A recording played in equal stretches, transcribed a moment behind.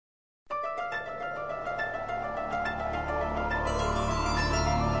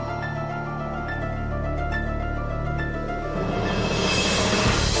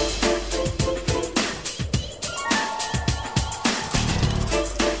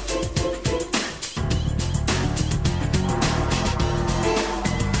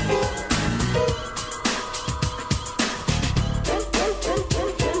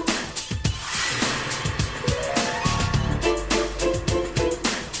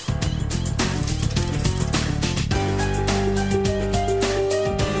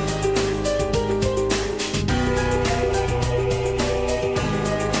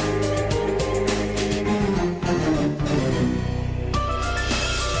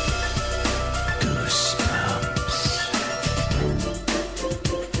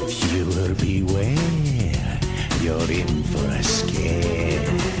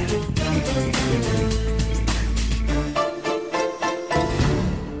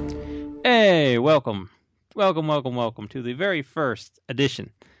Hey, welcome to the very first edition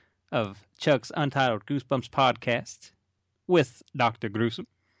of Chuck's Untitled Goosebumps podcast with Dr.Groosome.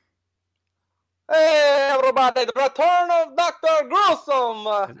 Hey, everybody, the return of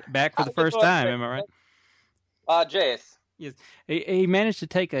Dr.Groosome! Back for the first time, am I right? Jace. Yes. He managed to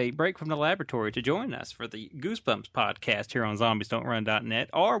take a break from the laboratory to join us for the Goosebumps podcast here on zombiesdon'trun.net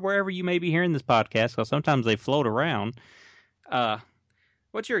or wherever you may be hearing this podcast, because sometimes they float around.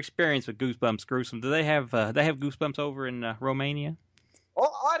 What's your experience with Goosebumps, Groosome? Do they have Goosebumps over in Romania? Oh,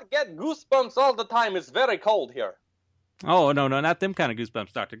 I get goosebumps all the time. It's very cold here. Oh no, not them kind of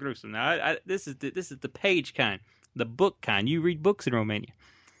Goosebumps, Dr. Groosome. Now, this is the page kind, the book kind. You read books in Romania?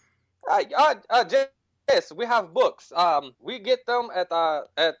 Yes, we have books. We get them at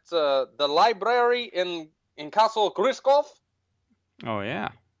the library in Castle Kryskov. Oh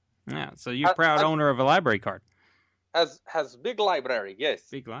yeah. So you're proud owner of a library card. Has big library, yes.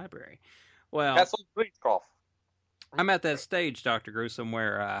 Big library. Well, Castle Kryskov. I'm at that stage, Dr. Groosome,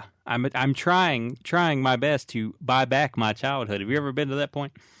 where I'm trying my best to buy back my childhood. Have you ever been to that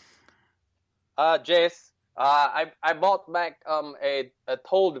point? Jace, I bought back a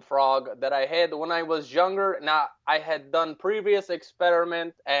toad frog that I had when I was younger. Now, I had done previous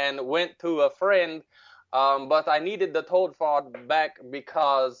experiment and went to a friend, but I needed the toad frog back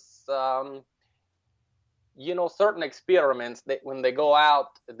because certain experiments, when they go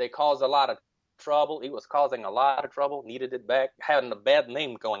out, they cause a lot of trouble. He was causing a lot of trouble, needed it back, having a bad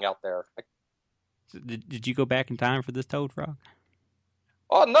name going out there. Did you go back in time for this toad frog?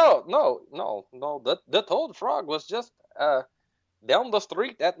 Oh, no. The toad frog was just down the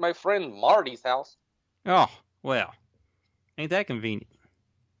street at my friend Marty's house. Oh, well, ain't that convenient?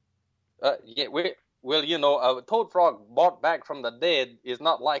 Yeah, a toad frog brought back from the dead is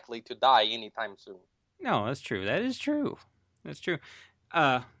not likely to die anytime soon. No, that's true. That is true. That's true.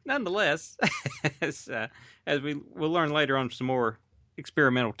 Nonetheless, as we'll learn later on some more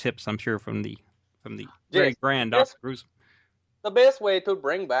experimental tips, I'm sure, from the very grand Dr. Groosome. The best way to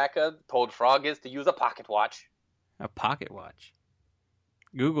bring back a toad frog is to use a pocket watch. A pocket watch.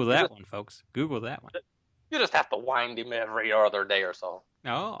 Google that one, folks. Google that one. You just have to wind him every other day or so.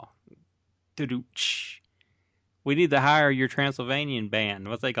 Oh. We need to hire your Transylvanian band.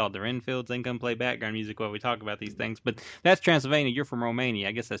 What's they called? The Renfields. They can come play background music while we talk about these things. But that's Transylvania. You're from Romania.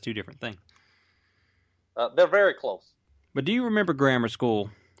 I guess that's two different things. They're very close. But do you remember grammar school,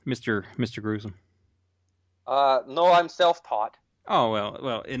 Mr. Groosome? No, I'm self-taught. Oh,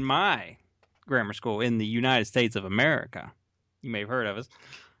 well, in my grammar school in the United States of America, you may have heard of us,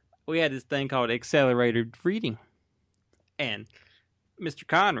 we had this thing called accelerated reading. And Mr.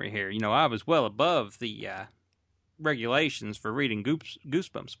 Connery here, I was well above the regulations for reading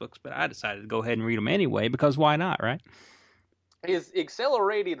Goosebumps books, but I decided to go ahead and read them anyway, because why not, right? Is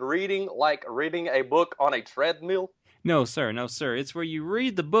accelerated reading like reading a book on a treadmill? No, sir. It's where you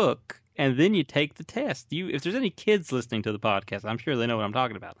read the book and then you take the test. If there's any kids listening to the podcast, I'm sure they know what I'm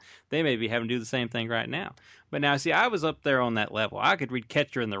talking about. They may be having to do the same thing right now. But now, see, I was up there on that level. I could read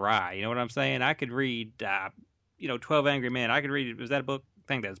Catcher in the Rye. You know what I'm saying? I could read, 12 Angry Men. I could read, was that a book? I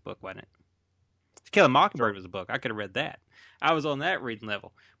think that was a book, wasn't it? To Kill a Mockingbird was a book. I could have read that. I was on that reading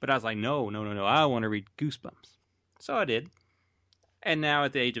level. But I was like, no. I want to read Goosebumps. So I did. And now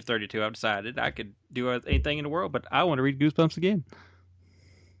at the age of 32, I've decided I could do anything in the world, but I want to read Goosebumps again.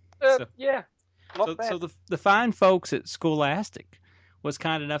 Yeah. So the fine folks at Scholastic was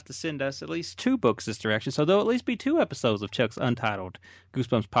kind enough to send us at least 2 books this direction. So there'll at least be 2 episodes of Chuck's Untitled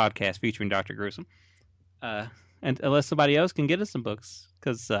Goosebumps podcast featuring Dr. Groosome. And unless somebody else can get us some books.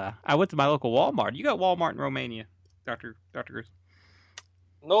 Because I went to my local Walmart. You got Walmart in Romania, Dr. Groosome?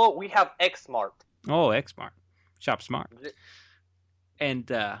 No, we have X-Mart. Oh, X-Mart. Shop smart. And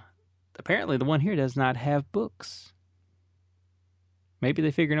apparently the one here does not have books. Maybe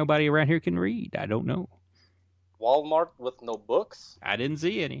they figure nobody around here can read. I don't know. Walmart with no books? I didn't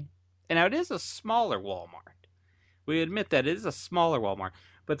see any. And now it is a smaller Walmart. We admit that it is a smaller Walmart.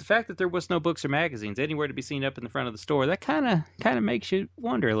 But the fact that there was no books or magazines anywhere to be seen up in the front of the store, that kind of makes you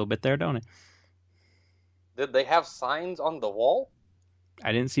wonder a little bit there, don't it? Did they have signs on the wall?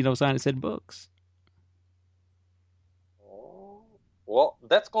 I didn't see no sign that said books. Oh, well,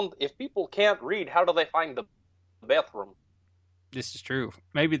 if people can't read, how do they find the bathroom? This is true.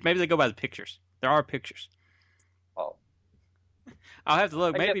 Maybe they go by the pictures. There are pictures. Oh. I'll have to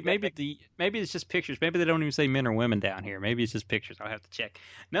look. Maybe it's just pictures. Maybe they don't even say men or women down here. Maybe it's just pictures. I'll have to check.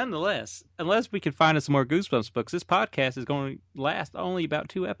 Nonetheless, unless we can find us some more Goosebumps books, this podcast is going to last only about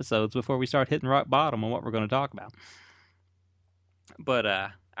 2 episodes before we start hitting rock bottom on what we're going to talk about. But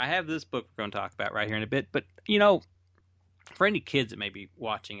I have this book we're going to talk about right here in a bit. But, for any kids that may be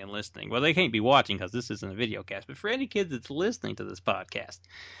watching and listening, well, they can't be watching because this isn't a video cast, but for any kids that's listening to this podcast,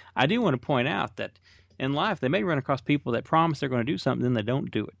 I do want to point out that in life, they may run across people that promise they're going to do something, then they don't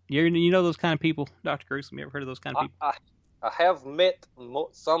do it. You know those kind of people, Dr. Groosome? You ever heard of those kind of people? I have met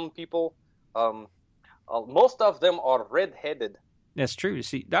some people. Most of them are red-headed. That's true. You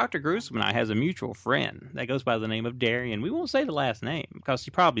see, Dr. Groosome and I has a mutual friend that goes by the name of Darian. We won't say the last name because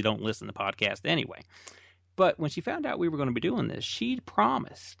she probably don't listen to the podcast anyway. But when she found out we were going to be doing this, she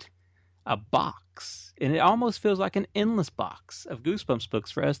promised a box, and it almost feels like an endless box of Goosebumps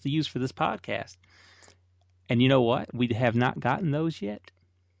books for us to use for this podcast. And you know what? We have not gotten those yet.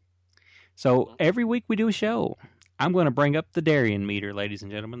 So every week we do a show, I'm going to bring up the Darian meter, ladies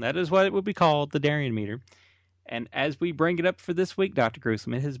and gentlemen. That is what it would be called, the Darian meter. And as we bring it up for this week, Dr.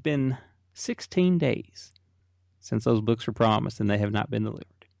 Groosome, it has been 16 days since those books were promised, and they have not been delivered.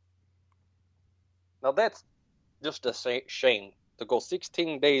 Now that's just a shame to go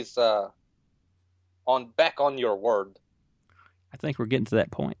 16 days back on your word. I think we're getting to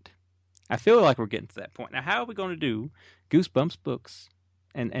that point. I feel like we're getting to that point. Now, how are we going to do Goosebumps books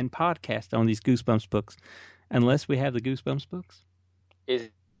and podcast on these Goosebumps books unless we have the Goosebumps books? Is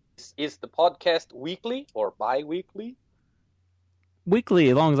the podcast weekly or bi-weekly? Weekly,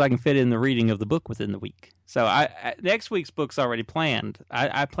 as long as I can fit in the reading of the book within the week. So next week's book's already planned.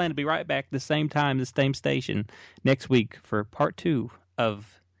 I plan to be right back the same time, the same station next week for part 2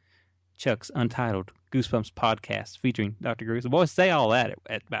 of Chuck's Untitled Goosebumps podcast featuring Dr. Groosome. Boy, say all that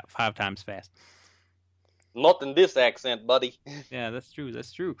at about 5 times fast. Not in this accent, buddy. Yeah, that's true.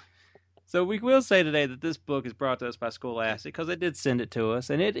 That's true. So we will say today that this book is brought to us by Scholastic because they did send it to us,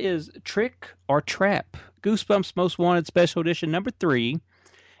 and it is Trick or Trap, Goosebumps Most Wanted Special Edition number 3,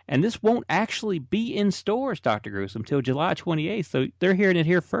 and this won't actually be in stores, Dr. Groosome, until July 28th, so they're hearing it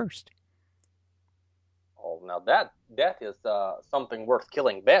here first. Oh, now that is something worth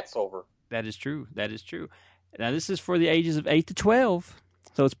killing bets over. That is true. That is true. Now, this is for the ages of 8 to 12,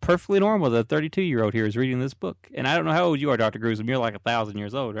 so it's perfectly normal that a 32-year-old here is reading this book. And I don't know how old you are, Dr. Groosome. You're like 1,000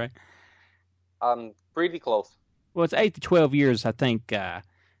 years old, right? Pretty close. Well, it's 8 to 12 years, I think,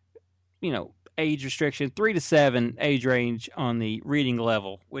 age restriction, 3 to 7 age range on the reading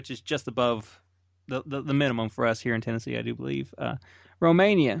level, which is just above the minimum for us here in Tennessee, I do believe.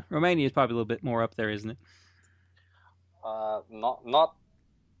 Romania is probably a little bit more up there, isn't it?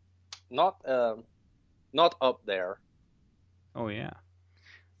 Not up there. Oh, yeah.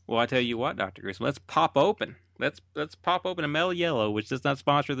 Well, I tell you what, Dr. Groosome, let's pop open. Let's pop open a Mellow Yellow, which does not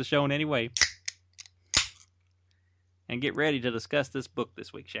sponsor the show in any way, and get ready to discuss this book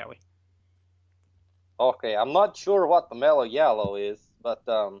this week, shall we? Okay, I'm not sure what the Mellow Yellow is, but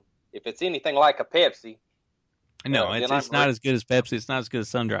if it's anything like a Pepsi... No, it's not as good as Pepsi. It's not as good as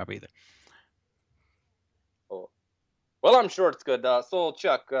Sundrop either. Oh. Well, I'm sure it's good. So,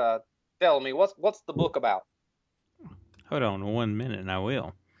 Chuck, tell me, what's the book about? Hold on 1 minute, and I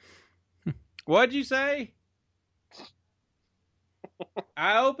will. What'd you say?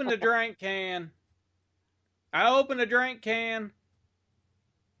 I opened a drink can. I opened a drink can.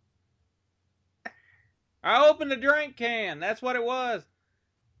 That's what it was.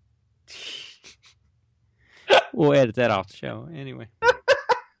 We'll edit that off the show anyway.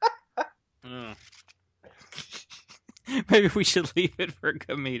 Maybe we should leave it for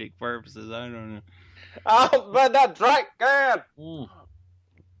comedic purposes. I don't know. Oh, but that drink can. All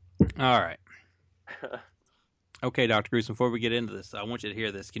right. Okay, Dr. Groosome, before we get into this, I want you to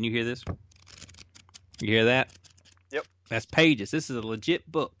hear this. Can you hear this? You hear that? Yep. That's pages. This is a legit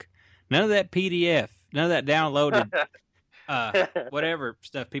book. None of that PDF. None of that downloaded whatever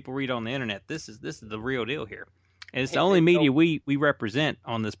stuff people read on the internet. This is the real deal here. And it's the only media we represent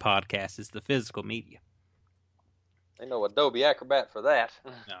on this podcast is the physical media. Ain't no Adobe Acrobat for that.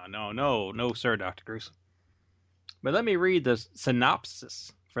 No, sir, Dr. Groosome. But let me read the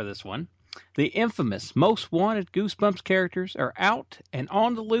synopsis for this one. The infamous Most Wanted Goosebumps characters are out and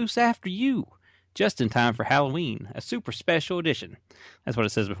on the loose after you, just in time for Halloween, a super special edition. That's what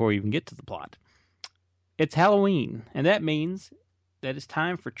it says before you even get to the plot. It's Halloween, and that means that it's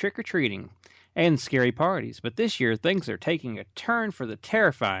time for trick-or-treating and scary parties. But this year, things are taking a turn for the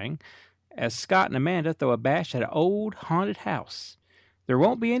terrifying as Scott and Amanda throw a bash at an old haunted house. There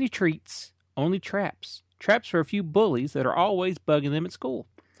won't be any treats, only traps. Traps for a few bullies that are always bugging them at school.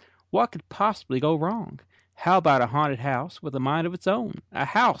 What could possibly go wrong? How about a haunted house with a mind of its own? A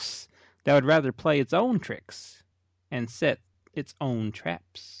house that would rather play its own tricks and set its own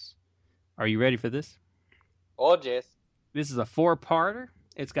traps. Are you ready for this? Oh, yes. This is a 4-parter.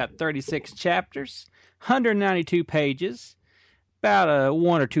 It's got 36 chapters, 192 pages, about a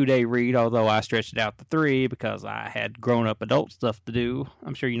 1 or 2 day read, although I stretched it out to 3 because I had grown-up adult stuff to do.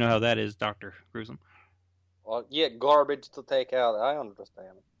 I'm sure you know how that is, Dr. Groosome. Well, yeah, garbage to take out. I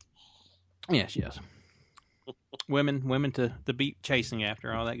understand. Yes, yes. women to be chasing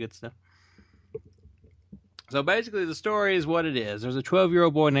after, all that good stuff. So basically, the story is what it is. There's a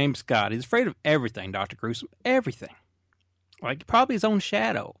 12-year-old boy named Scott. He's afraid of everything, Dr. Groosome. Everything. Like, probably his own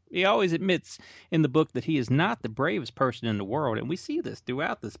shadow. He always admits in the book that he is not the bravest person in the world, and we see this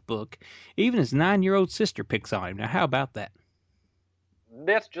throughout this book. Even his 9-year-old sister picks on him. Now, how about that?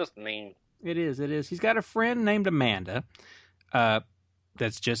 That's just mean. It is, it is. He's got a friend named Amanda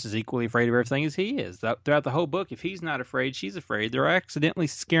that's just as equally afraid of everything as he is. Throughout the whole book, if he's not afraid, she's afraid. They're accidentally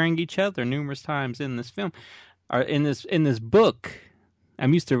scaring each other numerous times in this film. Or in this book.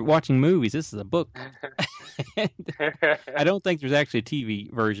 I'm used to watching movies. This is a book. I don't think there's actually a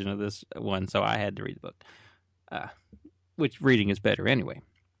TV version of this one, so I had to read the book. Which reading is better anyway.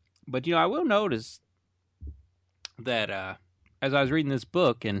 But, I will notice that as I was reading this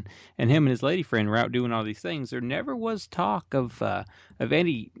book and him and his lady friend were out doing all these things, there never was talk of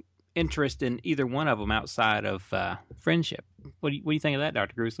any interest in either one of them outside of friendship. What do you think of that,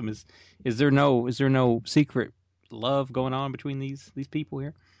 Dr. Groosome? Is there no secret love going on between these people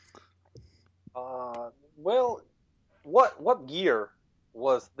here? Well, what year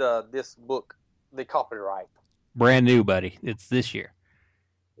was this book, the copyright? Brand new, buddy. It's this year.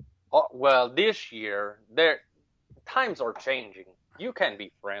 Well, this year times are changing. You can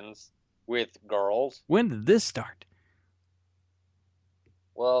be friends with girls. When did this start?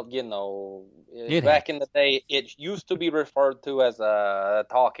 Well, back in the day, it used to be referred to as a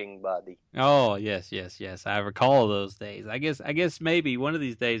talking buddy. Oh, yes. I recall those days. I guess maybe one of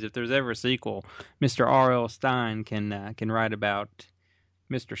these days, if there's ever a sequel, Mr. R.L. Stine can write about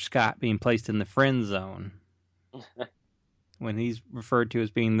Mr. Scott being placed in the friend zone when he's referred to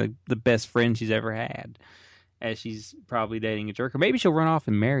as being the best friend she's ever had, as she's probably dating a jerk. Or maybe she'll run off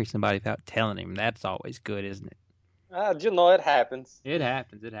and marry somebody without telling him. That's always good, isn't it? It happens. It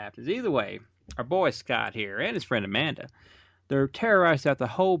happens. Either way, our boy Scott here and his friend Amanda, they're terrorized out the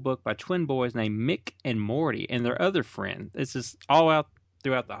whole book by twin boys named Mick and Morty and their other friend. This is all out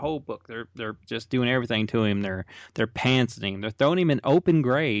throughout the whole book. They're just doing everything to him. They're pantsing him. They're throwing him in open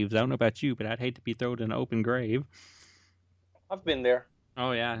graves. I don't know about you, but I'd hate to be thrown in an open grave. I've been there.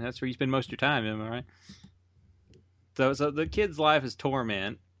 Oh yeah, that's where you spend most of your time, am I right? So the kid's life is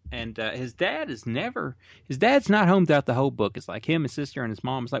torment. And his dad's not home throughout the whole book. It's like him, his sister, and his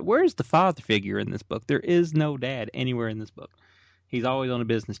mom. It's like, where's the father figure in this book? There is no dad anywhere in this book. He's always on a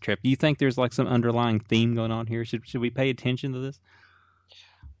business trip. Do you think there's like some underlying theme going on here? Should we pay attention to this?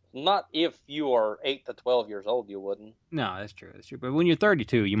 Not if you are 8 to 12 years old, you wouldn't. No, that's true. But when you're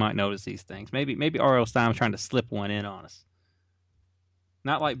 32, you might notice these things. Maybe R.L. Stine was trying to slip one in on us.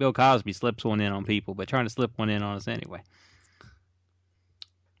 Not like Bill Cosby slips one in on people, but trying to slip one in on us anyway.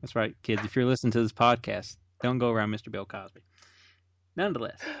 That's right, kids. If you're listening to this podcast, don't go around Mr. Bill Cosby.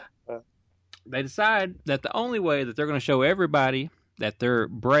 Nonetheless, they decide that the only way that they're going to show everybody that they're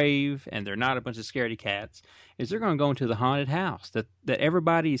brave and they're not a bunch of scaredy cats is they're going to go into the haunted house that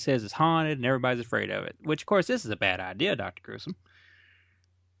everybody says is haunted and everybody's afraid of it. Which, of course, this is a bad idea, Dr. Groosome.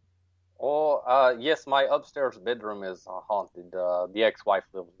 Oh, yes, my upstairs bedroom is haunted. The ex-wife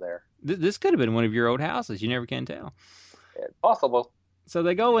lives there. This could have been one of your old houses. You never can tell. It's possible. So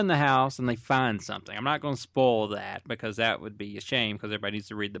they go in the house and they find something. I'm not going to spoil that because that would be a shame because everybody needs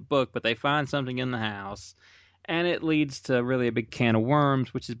to read the book. But they find something in the house, and it leads to really a big can of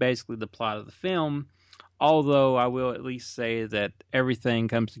worms, which is basically the plot of the film. Although I will at least say that everything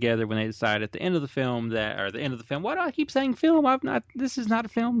comes together when they decide at the end of the film Why do I keep saying film? This is not a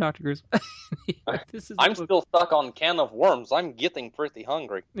film, Dr. Groosome. I'm still stuck on can of worms. I'm getting pretty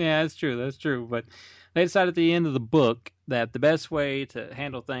hungry. Yeah, that's true. But they decide at the end of the book that the best way to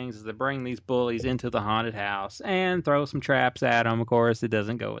handle things is to bring these bullies into the haunted house and throw some traps at them. Of course, it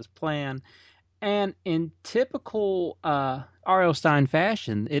doesn't go as planned. And in typical R.L. Stine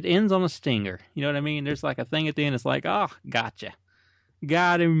fashion, it ends on a stinger. You know what I mean? There's like a thing at the end. It's like, oh, gotcha.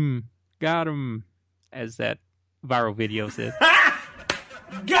 Got him, as that viral video says.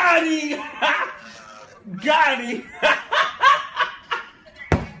 Got him! Got him!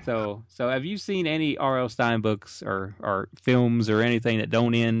 So have you seen any R.L. Stine books or films or anything that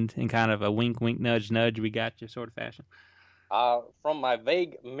don't end in kind of a wink, wink, nudge, nudge, we got you sort of fashion? From my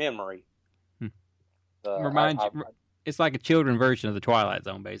vague memory. It's like a children version of the Twilight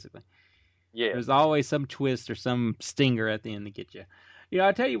Zone, basically. Yeah. There's always some twist or some stinger at the end to get you.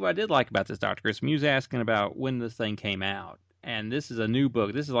 I tell you what I did like about this, Dr. Groosome. You was asking about when this thing came out. And this is a new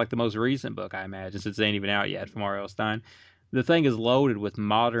book. This is like the most recent book, I imagine, since it ain't even out yet from R.L. Stine. the thing is loaded with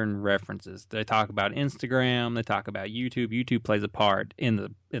modern references. They talk about Instagram. They talk about YouTube. YouTube plays a part in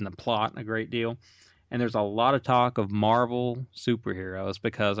the plot a great deal. And there's a lot of talk of Marvel superheroes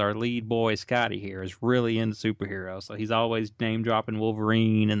because our lead boy, Scotty, here is really into superheroes. So he's always name-dropping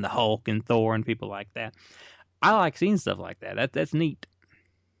Wolverine and the Hulk and Thor and people like that. I like seeing stuff like that. That's neat.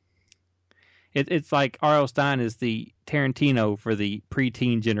 It's like R.L. Stine is the Tarantino for the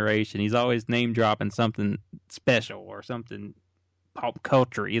preteen generation. He's always name-dropping something special or something pop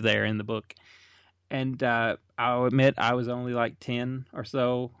culture-y there in the book. And I'll admit I was only like 10 or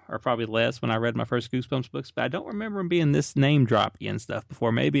so, or probably less, when I read my first Goosebumps books. But I don't remember them being this name-droppy and stuff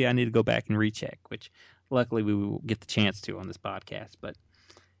before. Maybe I need to go back and recheck, which luckily we will get the chance to on this podcast. But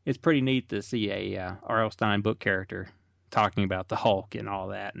it's pretty neat to see a R.L. Stine book character talking about the Hulk and all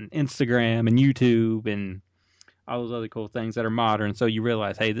that, and Instagram and YouTube and all those other cool things that are modern. So you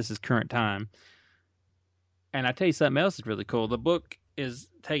realize, hey, this is current time. And I tell you something else is really cool. The book is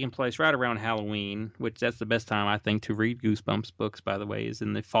taking place right around Halloween, which that's the best time, I think, to read Goosebumps books, by the way, is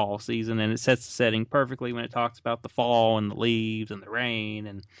in the fall season. And it sets the setting perfectly when it talks about the fall and the leaves and the rain.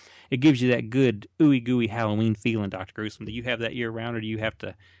 And it gives you that good ooey gooey Halloween feeling, Dr. Groosome. Do you have that year round, or do you have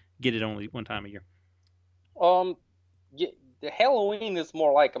to get it only one time a year? Yeah, the Halloween is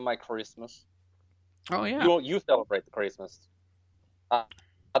more like my Christmas. Oh yeah. You celebrate the Christmas. I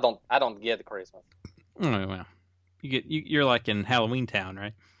don't get the Christmas. Oh well. You're like in Halloween Town,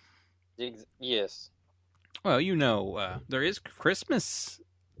 right? Yes. Well, there is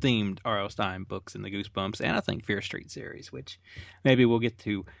Christmas-themed R.L. Stine books in the Goosebumps, and I think Fear Street series, which maybe we'll get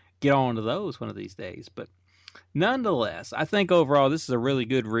on to those one of these days. But nonetheless, I think overall this is a really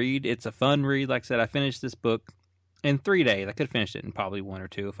good read. It's a fun read. Like I said, I finished this book in 3 days. I could have finished it in probably 1 or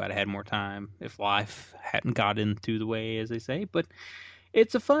 2 if I'd had more time, if life hadn't got into the way, as they say. But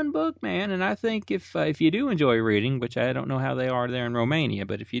it's a fun book, man, and I think if you do enjoy reading, which I don't know how they are there in Romania,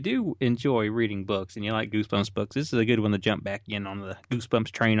 but if you do enjoy reading books and you like Goosebumps books, this is a good one to jump back in on the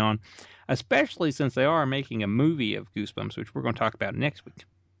Goosebumps train on, especially since they are making a movie of Goosebumps, which we're going to talk about next week.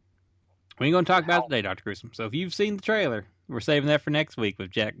 We ain't going to talk about it today, Dr. Groosome. So if you've seen the trailer, we're saving that for next week with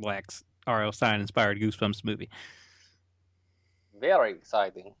Jack Black's R.L. Stine-inspired Goosebumps movie. Very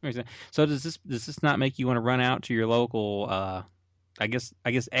exciting. So does this not make you want to run out to your local I guess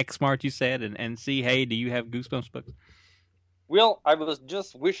Xmart, you said, and see, hey, do you have Goosebumps books? Well, I was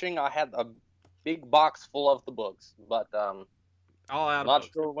just wishing I had a big box full of the books, but all out. Not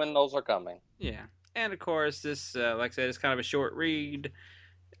sure when those are coming. Yeah, and of course, this, like I said, is kind of a short read,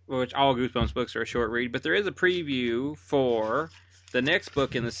 which all Goosebumps books are a short read. But there is a preview for the next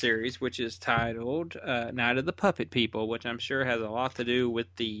book in the series, which is titled "Night of the Puppet People," which I'm sure has a lot to do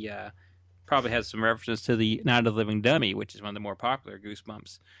with the. Probably has some references to the Night of the Living Dummy, which is one of the more popular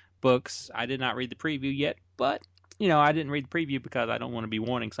Goosebumps books. I did not read the preview yet, but, I didn't read the preview because I don't want to be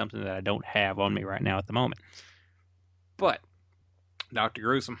wanting something that I don't have on me right now at the moment. But, Dr.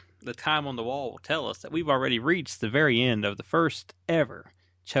 Groosome, the time on the wall will tell us that we've already reached the very end of the first ever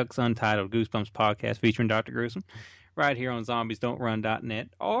Chuck's Untitled Goosebumps podcast featuring Dr. Groosome, right here on ZombiesDon'tRun.net,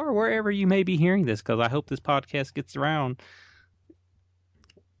 or wherever you may be hearing this, because I hope this podcast gets around.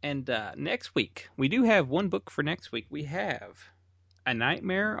 And next week, we do have one book for next week. We have A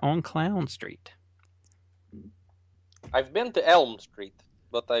Nightmare on Clown Street. I've been to Elm Street,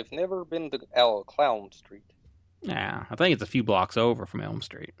 but I've never been to Clown Street. Yeah, I think it's a few blocks over from Elm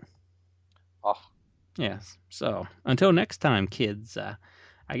Street. Oh. Yes. So, until next time, kids,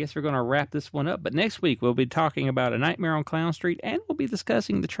 I guess we're going to wrap this one up. But next week, we'll be talking about A Nightmare on Clown Street, and we'll be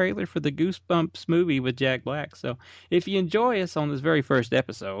discussing the trailer for the Goosebumps movie with Jack Black. So if you enjoy us on this very first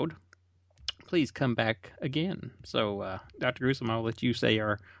episode, please come back again. So, Dr. Groosome, I'll let you say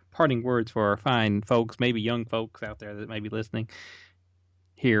our parting words for our fine folks, maybe young folks out there that may be listening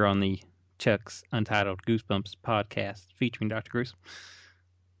here on the Chuck's Untitled Goosebumps podcast featuring Dr. Groosome.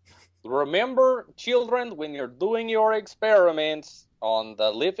 Remember, children, when you're doing your experiments on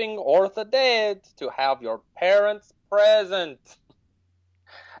the living or the dead, to have your parents present.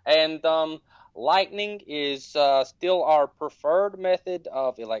 And lightning is still our preferred method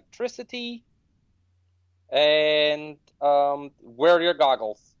of electricity. And wear your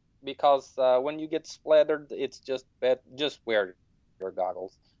goggles, because when you get splattered, it's just wear your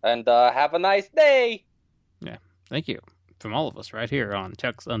goggles. And have a nice day. Yeah, thank you. From all of us right here on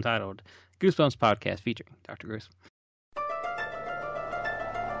Chuck's Untitled Goosebumps podcast featuring Dr. Groosome.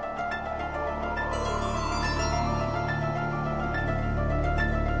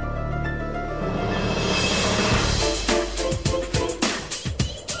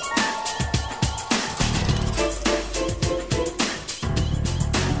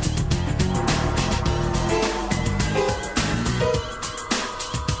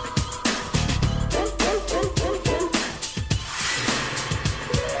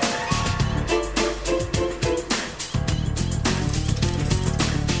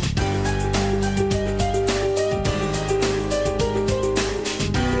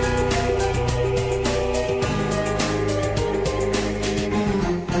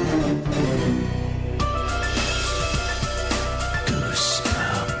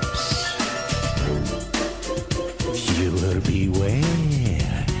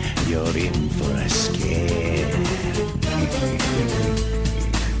 in for a scare.